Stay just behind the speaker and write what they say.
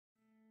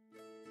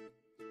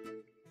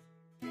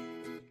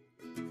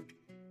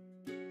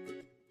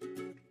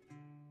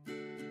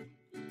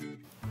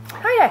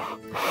Hiya!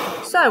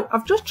 So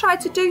I've just tried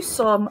to do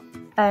some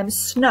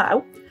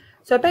snow.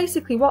 So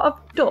basically what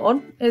I've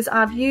done is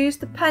I've used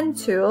the pen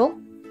tool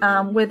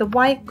and with a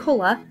white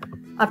colour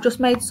I've just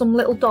made some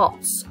little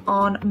dots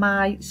on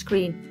my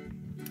screen.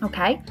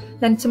 Okay,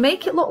 then to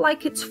make it look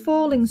like it's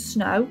falling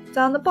snow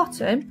down the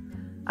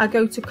bottom, I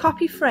go to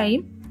copy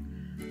frame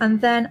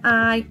and then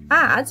I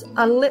add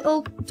a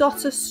little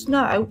dot of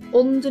snow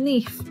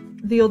underneath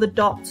the other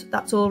dot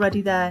that's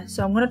already there.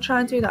 So I'm going to try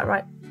and do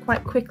that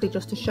quite quickly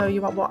just to show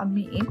you what I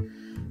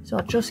mean. So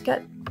I'll just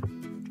get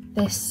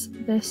this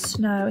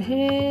snow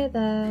here,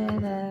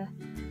 there,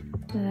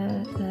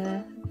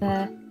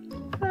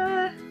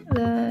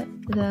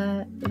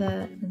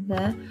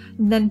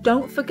 and then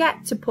don't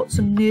forget to put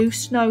some new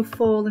snow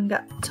falling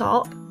at the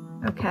top.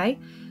 Okay,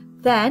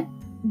 then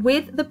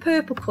with the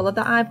purple colour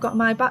that I've got in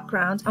my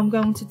background, I'm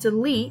going to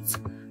delete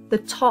the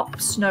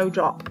top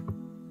snowdrop.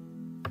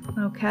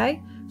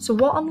 Okay, so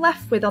what I'm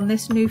left with on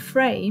this new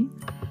frame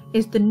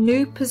is the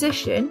new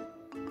position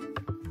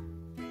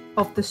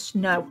of the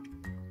snow.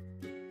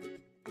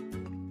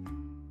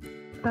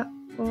 That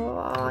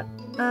one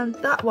and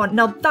that one.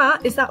 Now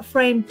that is that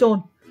frame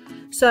done.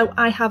 So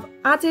I have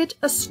added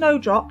a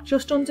snowdrop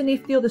just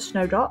underneath the other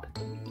snowdrop.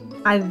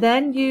 I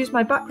then used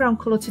my background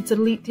colour to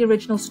delete the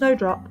original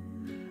snowdrop,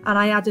 and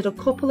I added a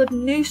couple of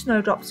new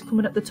snowdrops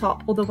coming at the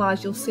top,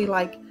 otherwise you'll see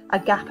like a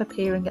gap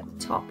appearing at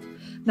the top.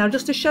 Now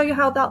just to show you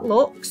how that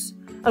looks,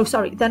 oh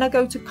sorry, then I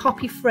go to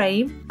copy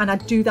frame and I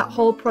do that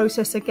whole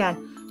process again.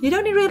 You'd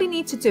only really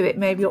need to do it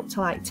maybe up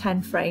to like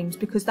 10 frames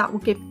because that will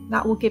give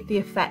the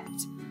effect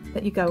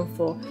that you're going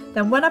for.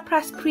 Then when I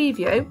press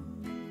preview,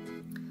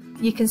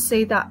 you can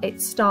see that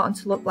it's starting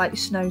to look like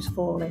snow's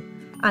falling,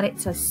 and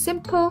it's as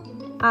simple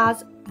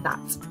as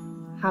that.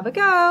 Have a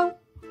go.